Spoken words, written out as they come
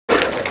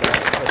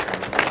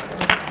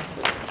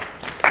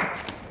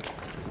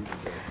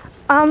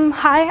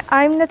Hi,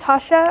 I'm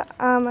Natasha.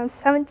 I'm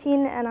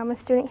 17 and I'm a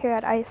student here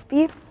at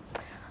ISB.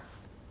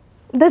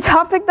 The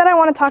topic that I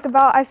want to talk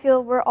about, I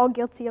feel we're all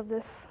guilty of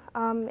this.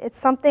 It's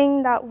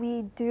something that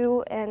we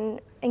do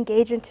and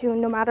engage into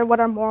no matter what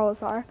our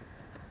morals are.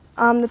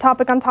 The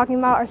topic I'm talking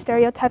about are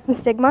stereotypes and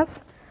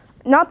stigmas.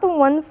 Not the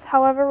ones,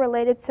 however,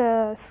 related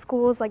to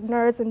schools like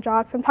nerds and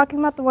jocks. I'm talking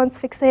about the ones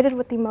fixated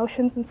with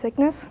emotions and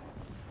sickness.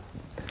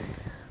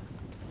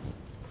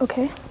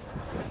 Okay.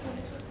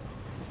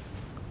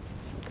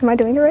 Am I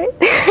doing it right?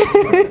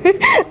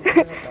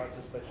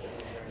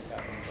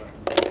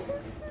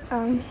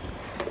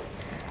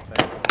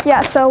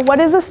 Yeah, so what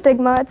is a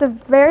stigma? It's a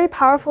very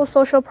powerful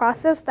social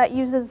process that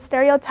uses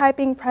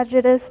stereotyping,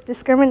 prejudice,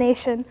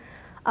 discrimination,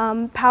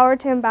 power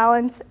to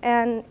imbalance,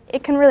 and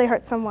it can really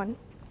hurt someone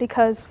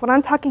because what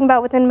I'm talking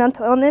about within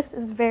mental illness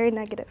is very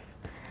negative.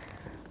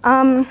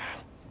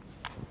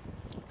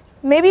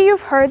 Maybe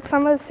you've heard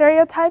some of the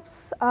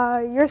stereotypes.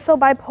 You're so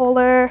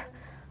bipolar.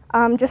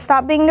 Just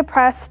stop being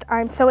depressed.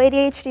 I'm so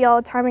ADHD all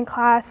the time in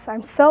class.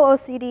 I'm so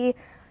OCD.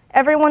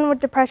 Everyone with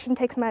depression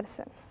takes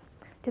medicine.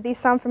 Do these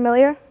sound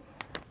familiar?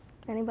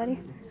 Anybody?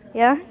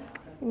 Yeah?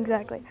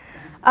 Exactly.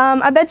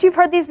 I bet you've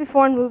heard these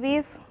before in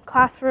movies,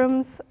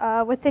 classrooms,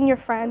 within your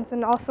friends,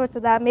 and all sorts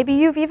of that. Maybe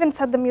you've even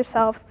said them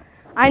yourselves.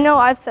 I know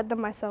I've said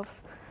them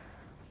myself.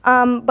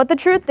 But the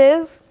truth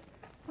is,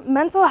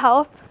 mental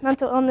health,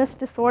 mental illness,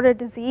 disorder,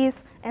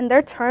 disease, and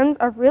their terms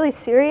are really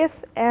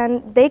serious,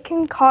 and they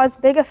can cause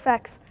big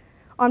effects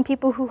on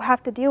people who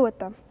have to deal with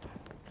them.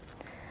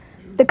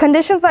 The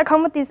conditions that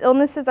come with these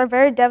illnesses are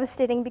very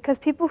devastating because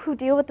people who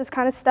deal with this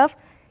kind of stuff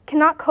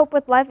cannot cope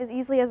with life as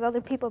easily as other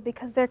people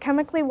because they're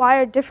chemically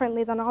wired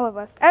differently than all of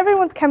us.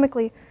 Everyone's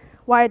chemically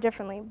wired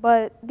differently,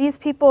 but these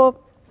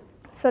people,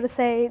 so to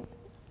say,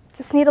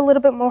 just need a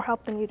little bit more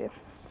help than you do.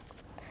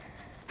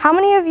 How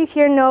many of you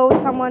here know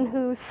someone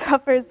who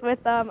suffers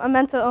with a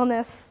mental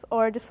illness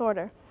or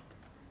disorder?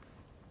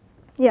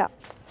 Yeah.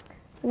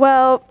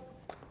 Well,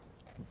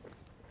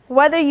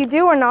 whether you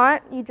do or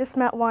not, you just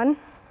met one.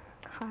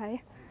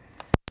 Hi.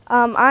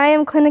 I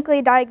am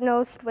clinically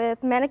diagnosed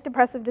with manic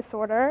depressive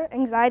disorder,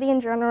 anxiety in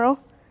general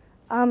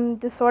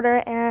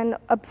disorder, and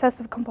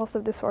obsessive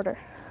compulsive disorder.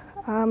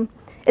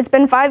 It's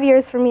been 5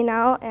 years for me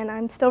now, and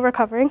I'm still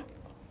recovering.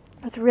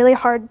 It's really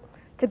hard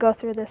to go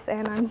through this,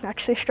 and I'm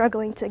actually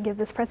struggling to give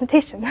this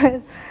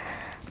presentation.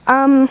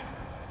 But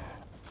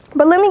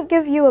let me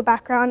give you a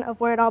background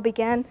of where it all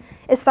began.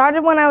 It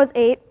started when I was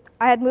 8.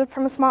 I had moved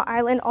from a small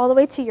island all the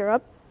way to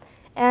Europe,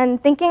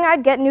 and thinking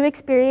I'd get new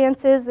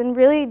experiences and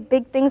really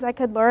big things I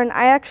could learn,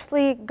 I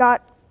actually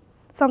got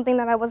something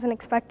that I wasn't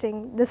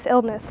expecting, this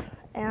illness,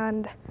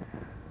 and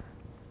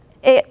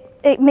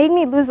it made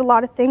me lose a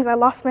lot of things. I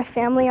lost my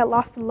family, I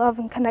lost the love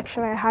and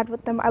connection I had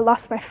with them, I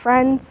lost my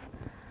friends,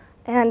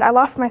 and I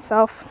lost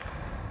myself.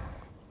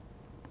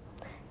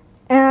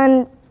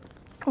 And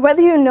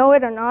whether you know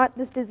it or not,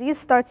 this disease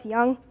starts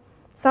young.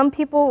 Some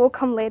people will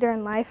come later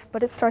in life,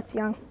 but it starts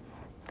young.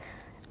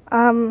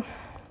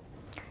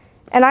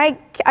 And I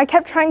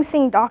kept trying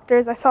seeing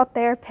doctors. I saw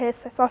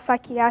therapists, I saw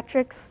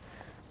psychiatrics.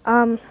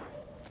 I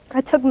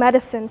took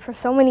medicine for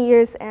so many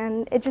years,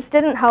 and it just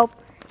didn't help.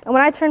 And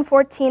when I turned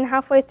 14,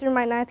 halfway through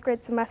my 9th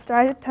grade semester,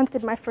 I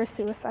attempted my first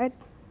suicide.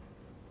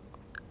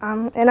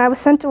 And I was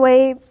sent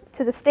away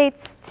to the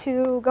States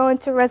to go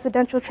into a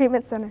residential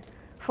treatment center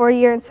for a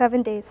year and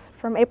 7 days,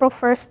 from April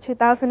 1st,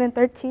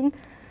 2013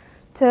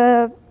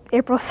 to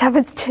April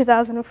 7th,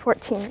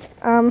 2014.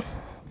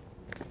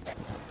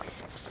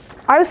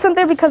 I was sent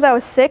there because I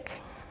was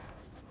sick,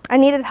 I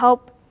needed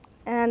help,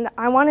 and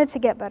I wanted to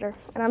get better.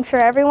 And I'm sure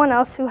everyone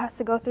else who has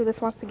to go through this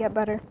wants to get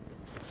better.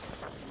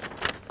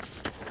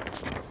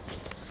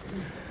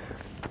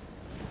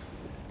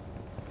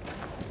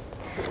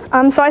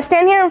 So I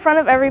stand here in front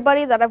of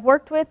everybody that I've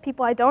worked with,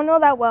 people I don't know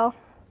that well,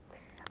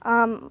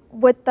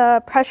 with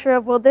the pressure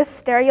of, will this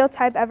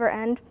stereotype ever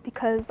end?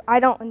 Because I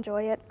don't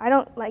enjoy it. I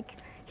don't like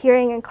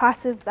hearing in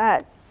classes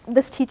that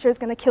this teacher is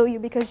going to kill you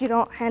because you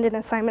don't hand in an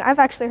assignment. I've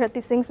actually heard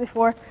these things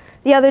before.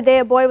 The other day,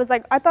 a boy was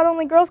like, I thought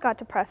only girls got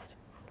depressed.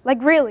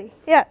 Like, really?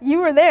 Yeah, you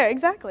were there,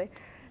 exactly.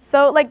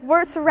 So, like,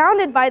 we're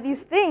surrounded by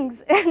these things,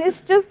 and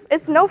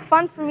it's no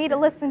fun for me to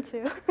listen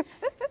to.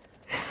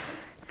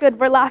 Good,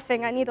 we're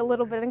laughing. I need a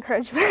little bit of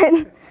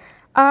encouragement.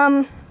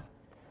 But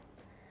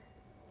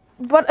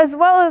as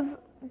well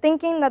as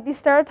thinking that these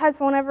stereotypes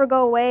won't ever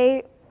go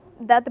away,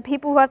 that the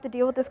people who have to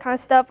deal with this kind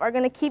of stuff are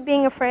going to keep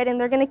being afraid, and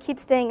they're going to keep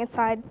staying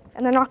inside,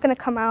 and they're not going to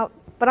come out.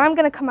 But I'm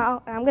going to come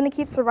out, and I'm going to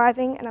keep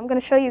surviving, and I'm going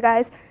to show you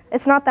guys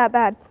it's not that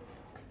bad.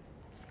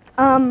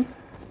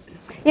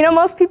 You know,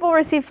 most people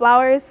receive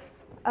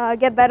flowers,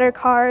 get better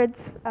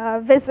cards,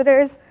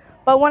 visitors,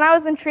 but when I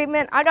was in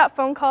treatment, I got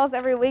phone calls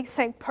every week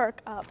saying,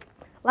 perk up.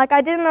 Like,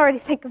 I didn't already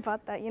think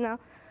about that, you know?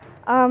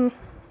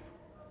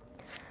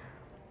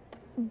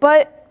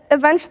 But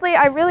eventually,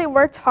 I really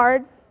worked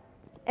hard,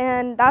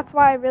 and that's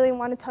why I really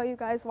want to tell you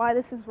guys why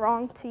this is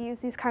wrong to use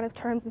these kind of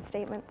terms and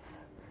statements.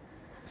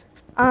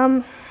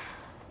 And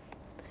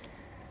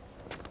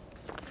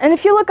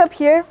if you look up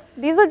here,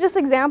 these are just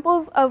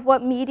examples of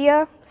what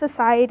media,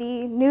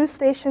 society, news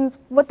stations,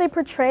 what they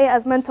portray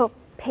as mental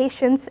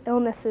patients'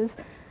 illnesses.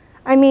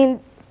 I mean,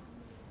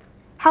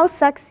 how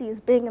sexy is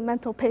being a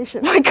mental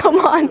patient? Like, come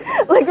on,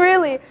 like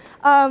really.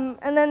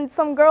 And then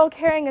some girl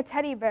carrying a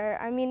teddy bear.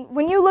 I mean,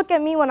 when you look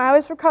at me when I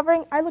was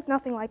recovering, I look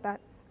nothing like that.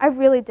 I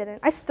really didn't.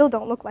 I still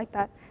don't look like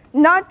that.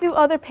 Not do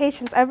other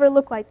patients ever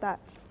look like that.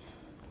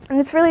 And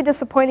it's really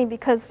disappointing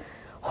because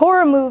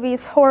horror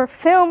movies, horror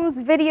films,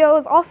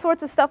 videos, all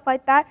sorts of stuff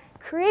like that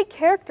create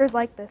characters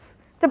like this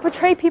to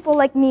portray people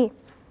like me,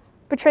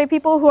 portray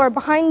people who are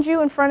behind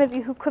you, in front of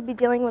you, who could be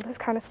dealing with this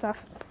kind of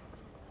stuff.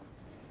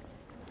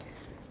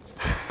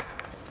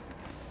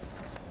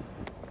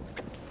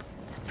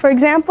 For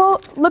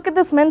example, look at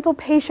this mental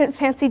patient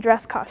fancy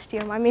dress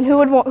costume. I mean, who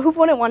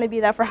wouldn't want to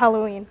be that for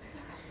Halloween?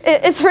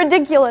 It's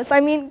ridiculous. I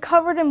mean,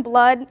 covered in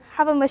blood,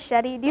 have a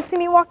machete. Do you see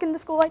me walk into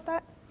school like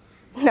that?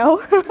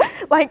 No?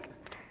 Like,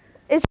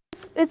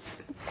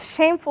 it's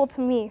shameful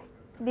to me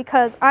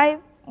because I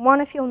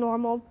want to feel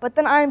normal, but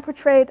then I'm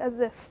portrayed as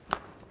this.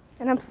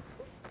 And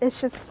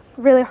it's just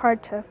really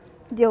hard to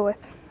deal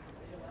with.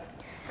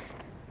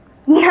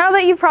 Now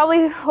that you've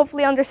probably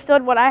hopefully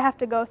understood what I have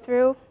to go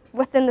through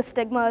within the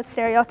stigma,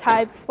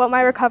 stereotypes, what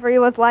my recovery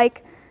was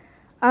like.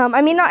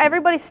 I mean, not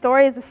everybody's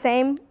story is the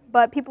same,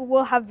 but people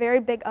will have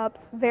very big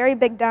ups, very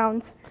big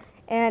downs,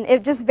 and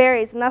it just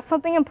varies, and that's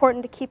something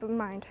important to keep in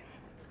mind.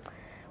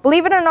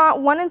 Believe it or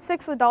not, 1 in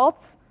 6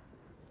 adults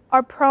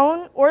are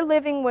prone or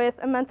living with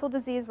a mental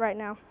disease right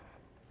now.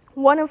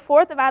 1 in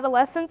 4 of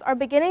adolescents are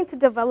beginning to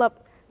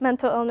develop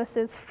mental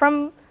illnesses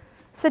from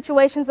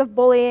situations of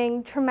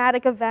bullying,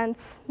 traumatic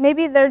events.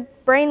 Maybe their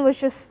brain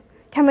was just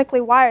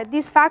chemically wired.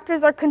 These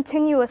factors are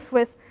continuous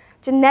with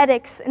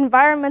genetics,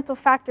 environmental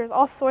factors,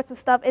 all sorts of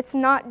stuff. It's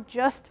not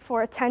just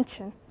for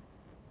attention.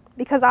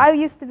 Because I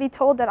used to be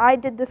told that I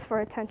did this for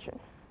attention.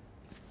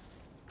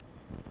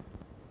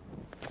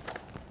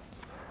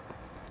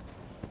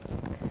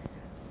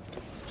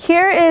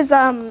 Here is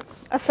a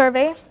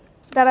survey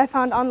that I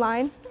found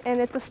online, and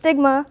it's a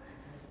stigma.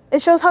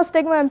 It shows how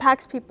stigma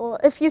impacts people.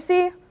 If you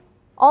see,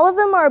 all of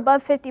them are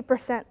above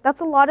 50%. That's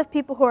a lot of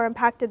people who are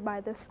impacted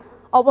by this.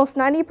 Almost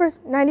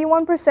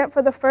 91%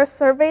 for the first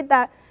survey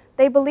that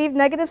they believe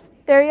negative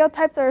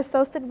stereotypes are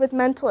associated with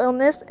mental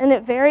illness, and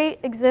it very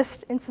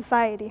exists in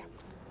society.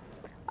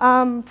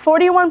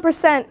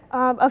 41%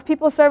 of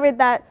people surveyed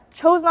that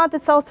chose not to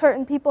tell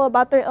certain people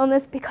about their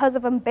illness because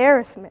of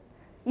embarrassment.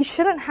 You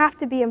shouldn't have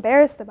to be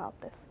embarrassed about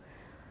this.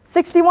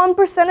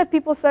 61% of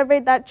people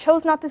surveyed that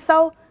chose not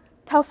to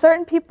tell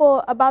certain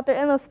people about their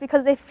illness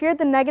because they feared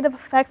the negative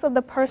effects of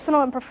the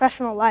personal and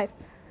professional life.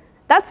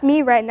 That's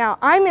me right now.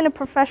 I'm in a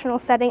professional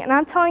setting, and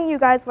I'm telling you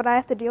guys what I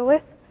have to deal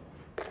with,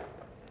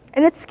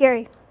 and it's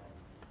scary.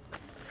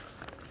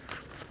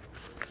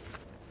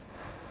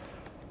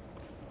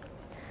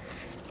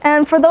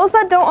 And for those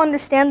that don't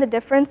understand the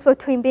difference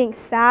between being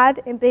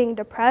sad and being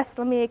depressed,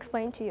 let me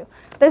explain to you.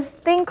 There's a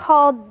thing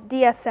called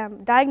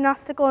DSM,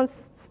 Diagnostical and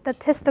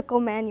Statistical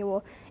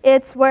Manual.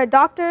 It's where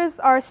doctors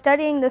are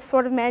studying this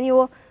sort of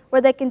manual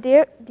where they can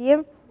how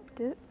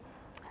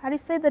do you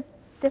say the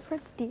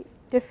difference?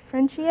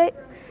 Differentiate?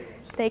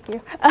 Thank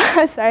you.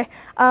 Sorry.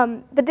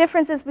 The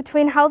differences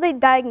between how they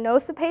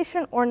diagnose a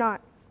patient or not.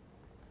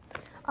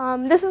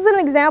 This is an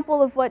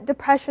example of what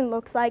depression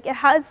looks like. It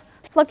has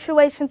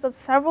fluctuations of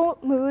several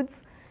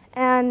moods,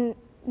 and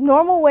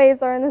normal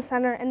waves are in the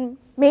center, and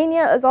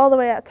mania is all the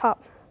way at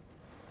top.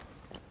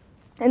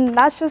 And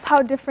that's just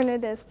how different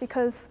it is,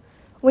 because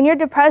when you're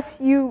depressed,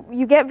 you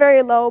get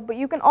very low, but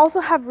you can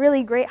also have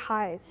really great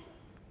highs.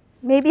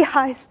 Maybe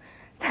highs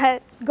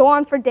that go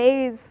on for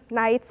days,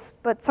 nights,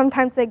 but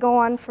sometimes they go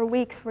on for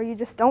weeks where you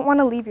just don't want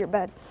to leave your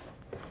bed.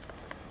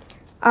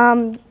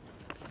 Another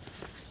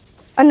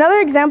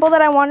example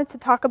that I wanted to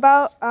talk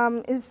about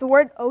is the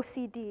word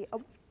OCD,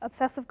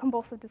 obsessive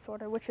compulsive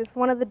disorder, which is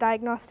one of the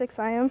diagnostics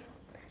I am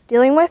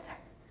dealing with.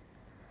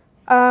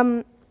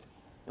 One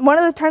of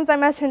the terms I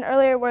mentioned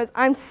earlier was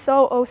I'm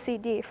so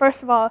OCD.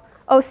 First of all,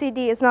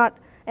 OCD is not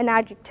an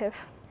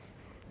adjective.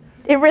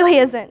 It really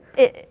isn't.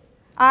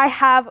 I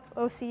have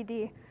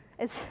OCD.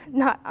 It's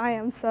not I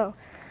am so.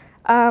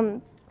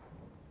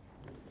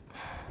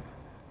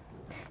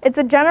 It's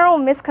a general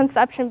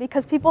misconception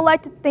because people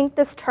like to think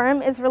this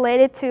term is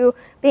related to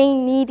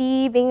being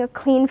needy, being a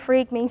clean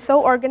freak, being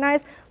so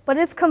organized, but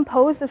it's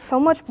composed of so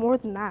much more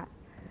than that.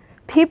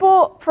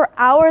 People for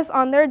hours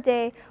on their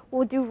day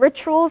will do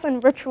rituals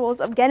and rituals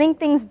of getting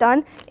things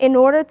done in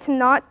order to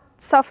not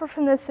suffer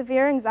from the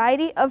severe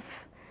anxiety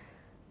of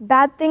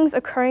bad things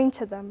occurring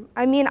to them.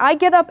 I mean, I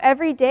get up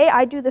every day,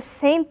 I do the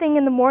same thing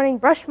in the morning,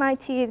 brush my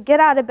teeth, get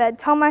out of bed,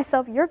 tell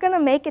myself, you're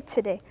gonna make it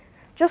today,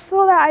 just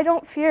so that I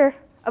don't fear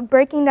of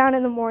breaking down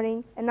in the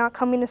morning and not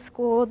coming to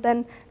school,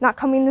 then not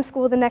coming to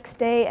school the next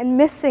day, and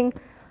missing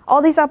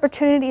all these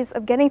opportunities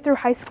of getting through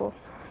high school.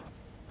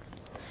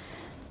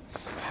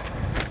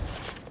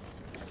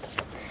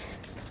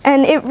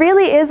 And it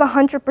really is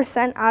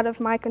 100% out of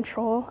my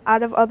control,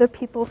 out of other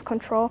people's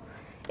control.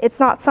 It's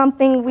not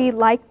something we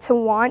like to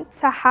want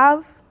to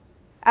have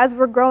as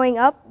we're growing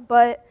up,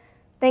 but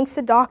thanks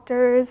to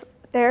doctors,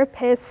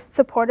 therapists,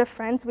 supportive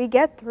friends, we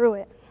get through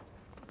it.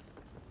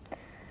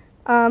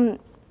 And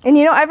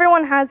you know,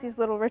 everyone has these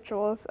little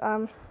rituals,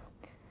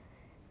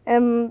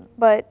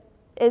 but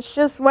it's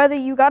just whether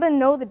you gotta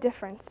know the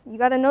difference. You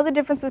gotta know the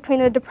difference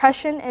between a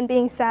depression and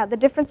being sad, the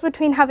difference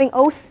between having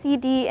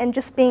OCD and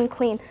just being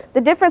clean,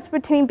 the difference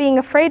between being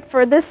afraid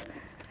for this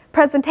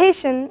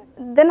presentation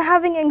than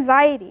having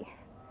anxiety.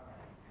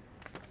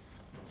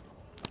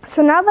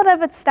 So now that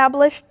I've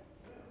established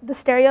the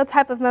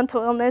stereotype of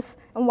mental illness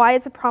and why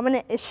it's a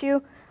prominent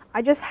issue,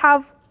 I just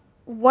have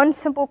one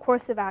simple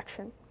course of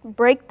action: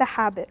 break the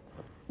habit.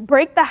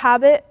 Break the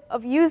habit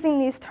of using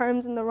these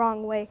terms in the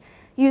wrong way,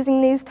 using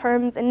these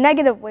terms in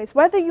negative ways,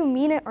 whether you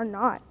mean it or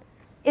not.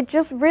 It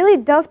just really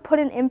does put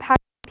an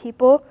impact on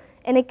people,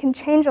 and it can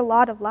change a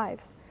lot of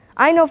lives.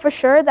 I know for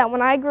sure that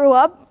when I grew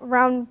up,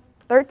 around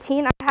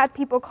 13, I had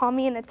people call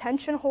me an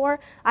attention whore.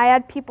 I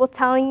had people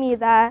telling me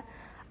that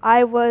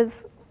I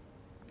was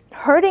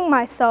hurting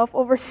myself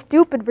over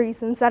stupid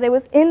reasons, that it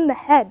was in the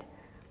head.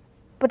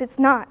 But it's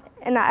not,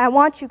 and I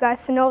want you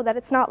guys to know that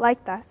it's not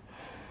like that.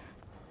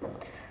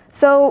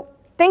 So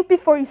think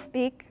before you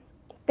speak.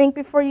 Think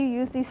before you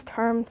use these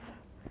terms.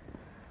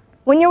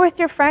 When you're with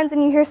your friends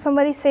and you hear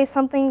somebody say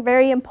something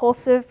very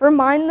impulsive,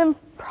 remind them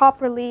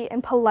properly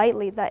and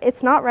politely that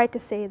it's not right to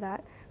say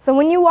that. So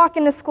when you walk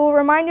into school,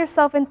 remind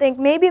yourself and think,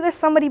 maybe there's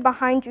somebody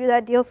behind you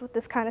that deals with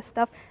this kind of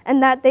stuff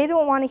and that they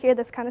don't want to hear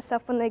this kind of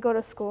stuff when they go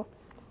to school.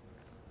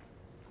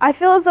 I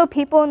feel as though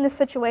people in this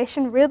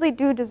situation really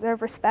do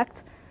deserve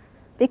respect,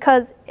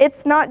 because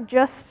it's not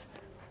just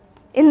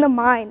in the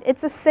mind,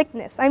 it's a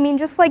sickness. I mean,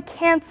 just like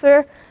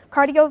cancer,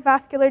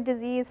 cardiovascular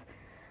disease,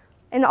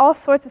 and all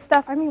sorts of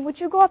stuff. I mean, would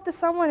you go up to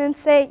someone and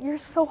say, you're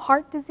so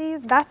heart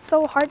disease, that's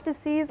so heart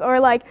disease, or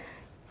like,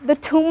 the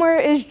tumor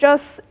is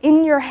just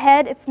in your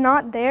head, it's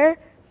not there?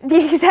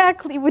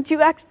 Exactly, would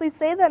you actually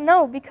say that?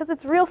 No, because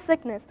it's real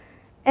sickness,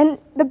 and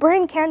the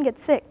brain can get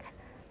sick.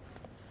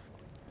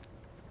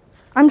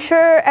 I'm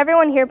sure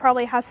everyone here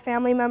probably has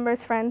family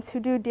members, friends who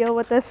do deal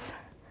with this,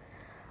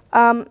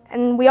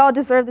 and we all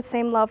deserve the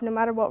same love no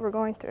matter what we're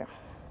going through.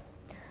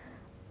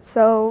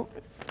 So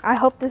I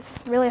hope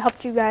this really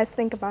helped you guys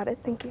think about it.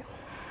 Thank you.